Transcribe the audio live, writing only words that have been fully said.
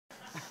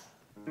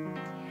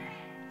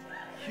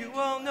You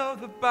all know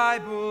the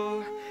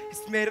Bible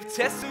is made of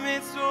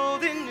testaments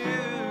old and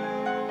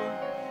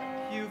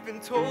new. You've been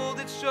told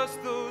it's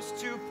just those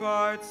two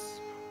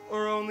parts,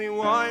 or only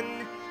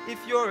one if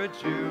you're a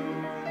Jew.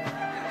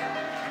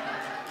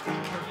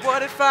 But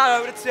what if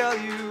I were to tell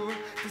you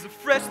there's a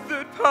fresh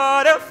third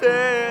part out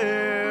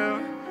there,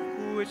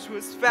 which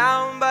was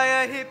found by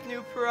a hip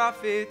new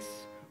prophet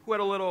who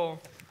had a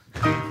little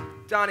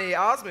Donny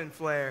Osmond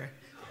flair.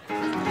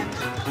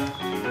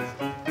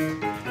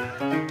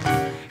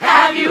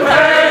 Have you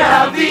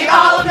heard of the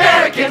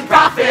all-American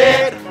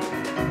prophet?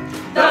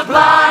 The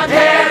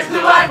blonde-haired,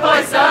 blue-eyed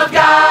voice of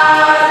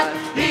God.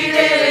 He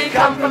didn't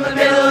come from the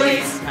Middle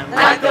East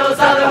like those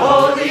other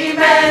holy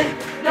men.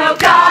 No,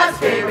 God's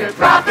favorite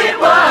prophet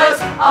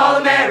was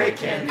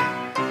all-American.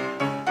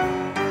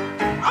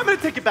 I'm going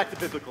to take it back to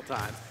biblical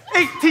times.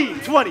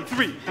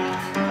 1823.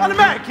 An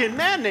American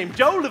man named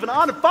Joe living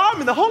on a farm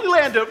in the Holy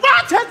Land of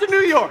Rochester,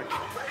 New York.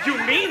 You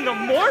mean the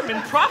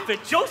Mormon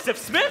prophet Joseph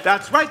Smith?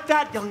 That's right,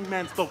 that young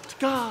man spoke to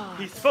God.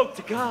 He spoke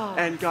to God.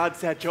 And God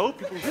said, Joe,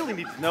 people really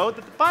need to know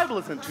that the Bible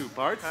is in two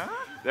parts. Huh?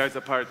 There's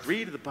a part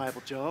 3 to the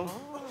Bible, Joe.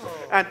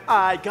 Oh. And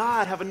I,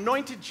 God, have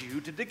anointed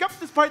you to dig up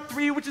this part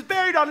 3, which is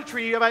buried on a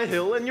tree of a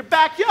hill in your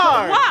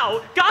backyard.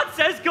 Wow! God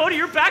says go to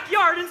your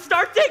backyard and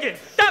start digging.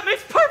 That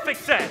makes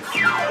perfect sense.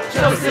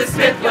 Joseph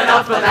Smith went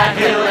up on that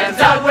hill and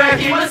dug where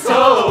he was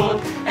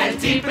told. And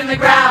deep in the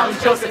ground,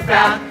 Joseph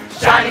found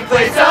shining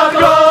plates of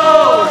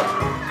gold.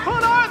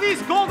 What are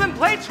these golden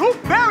plates? Who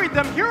buried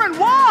them here and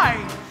why?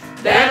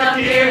 Then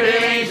appeared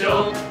an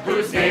angel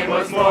whose name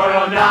was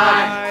Moroni.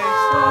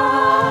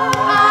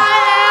 I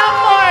am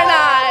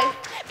Moroni,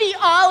 the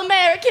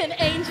all-American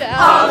angel.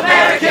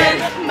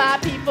 All-American. My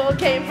people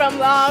came from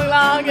long,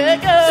 long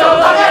ago. So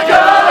long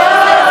ago.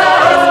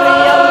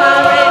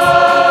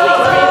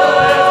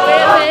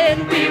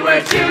 We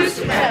were Jews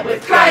who met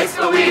with Christ,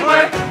 but we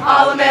were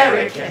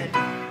all-American.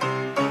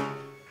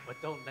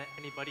 But don't let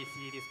anybody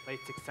see these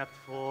plates except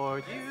for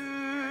you.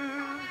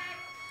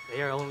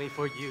 They are only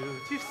for you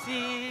to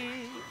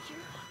see.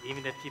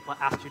 Even if people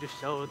ask you to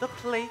show the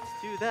plates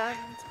to them,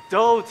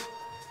 don't.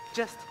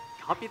 Just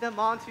copy them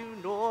onto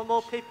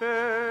normal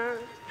paper.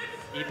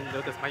 Even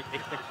though this might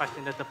make the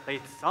question that the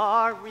plates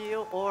are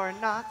real or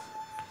not,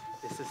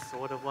 this is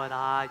sort of what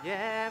I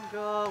am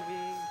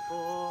going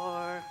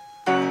for.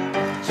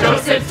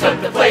 Joseph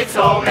took the plates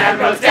home and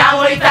wrote down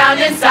what he found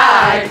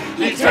inside.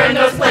 He turned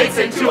those plates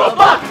into a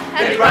book,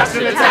 and he rushed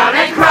through the town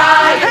and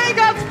cried. Hey,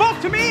 God spoke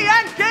to me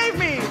and gave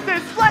me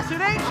this blessed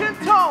ancient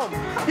tome.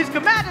 He's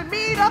commanded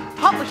me to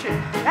publish it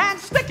and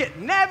stick it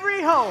in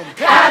every home.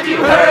 Have you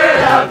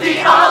heard of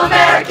the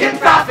all-American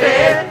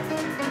prophet?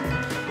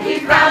 He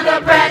found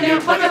a brand new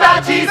book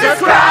about Jesus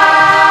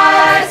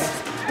Christ.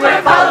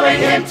 We're following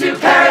him to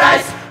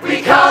paradise.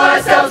 We call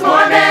ourselves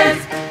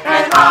Mormons,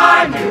 and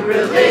our new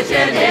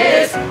religion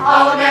is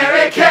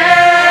all-American.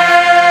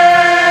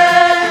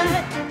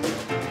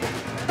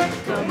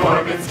 The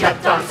Mormons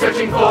kept on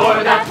searching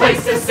for that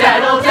place to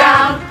settle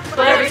down,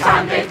 but every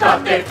time they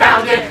thought they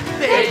found it,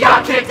 they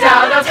got kicked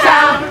out of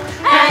town.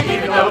 And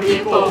even though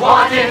people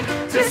wanted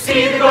to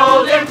see the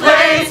golden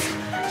plates,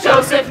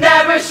 Joseph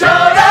never showed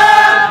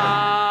up.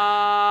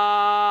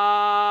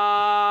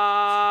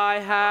 I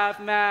have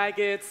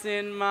maggots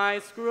in my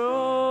scrotum.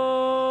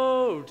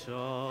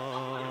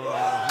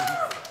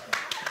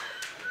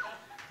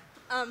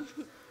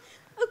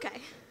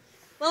 Okay.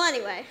 Well,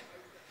 anyway,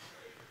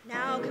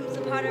 now comes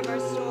the part of our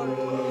story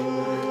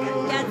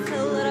that gets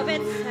a little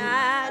bit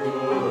sad.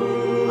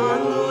 On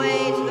the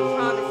way to the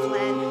promised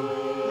land,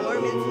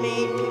 Mormons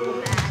made people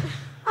mad.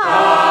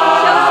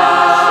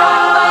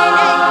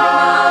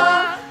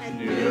 And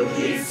knew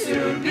he'd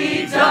soon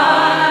be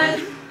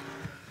done.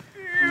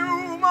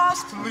 You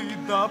must lead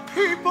the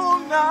people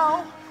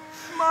now,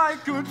 my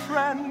good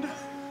friend,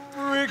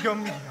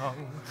 Brigham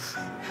Young.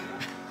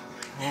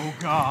 Oh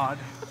God,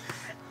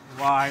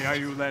 why are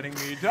you letting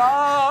me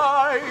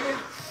die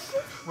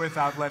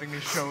without letting me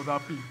show the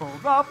people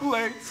the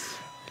plates?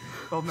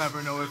 They'll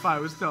never know if I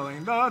was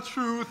telling the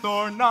truth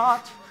or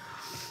not.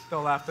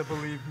 They'll have to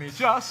believe me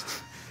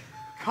just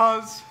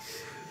 'cause.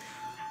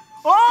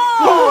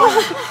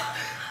 Oh!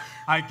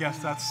 I guess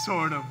that's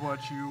sort of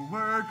what you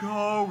were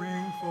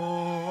going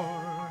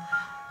for.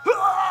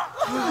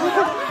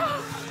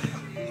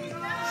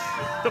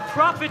 The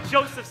prophet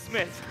Joseph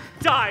Smith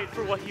died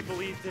for what he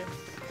believed in.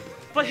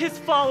 But his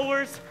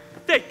followers,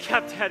 they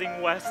kept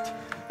heading west.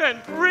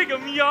 And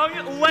Brigham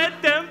Young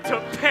led them to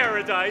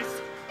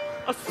paradise.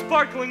 A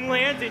sparkling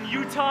land in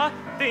Utah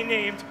they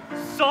named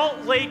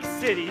Salt Lake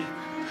City.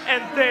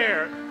 And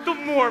there, the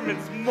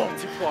Mormons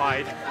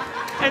multiplied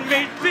and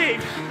made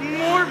big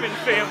Mormon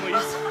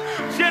families,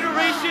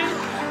 generation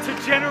to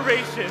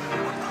generation,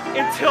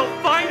 until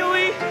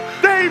finally,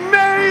 they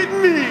made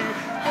me!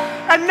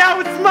 And now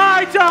it's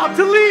my job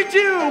to lead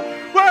you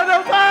where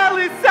those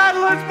early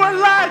settlers were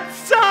led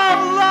so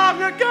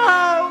long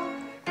ago!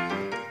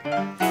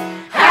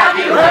 Have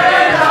you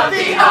heard of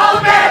the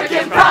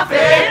all-American prophet?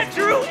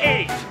 Andrew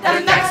H. The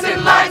next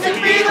in line to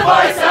be the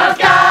voice of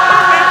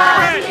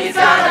God. He's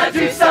gonna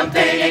do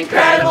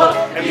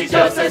be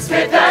Joseph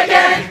Smith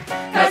again,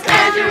 'cause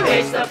Andrew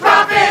H. the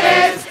prophet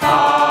is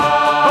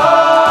All-American.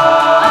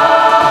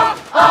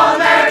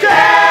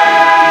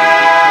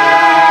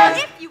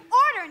 If you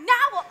order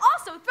now, we'll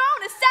also throw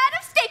in a set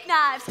of steak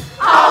knives.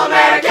 All-American.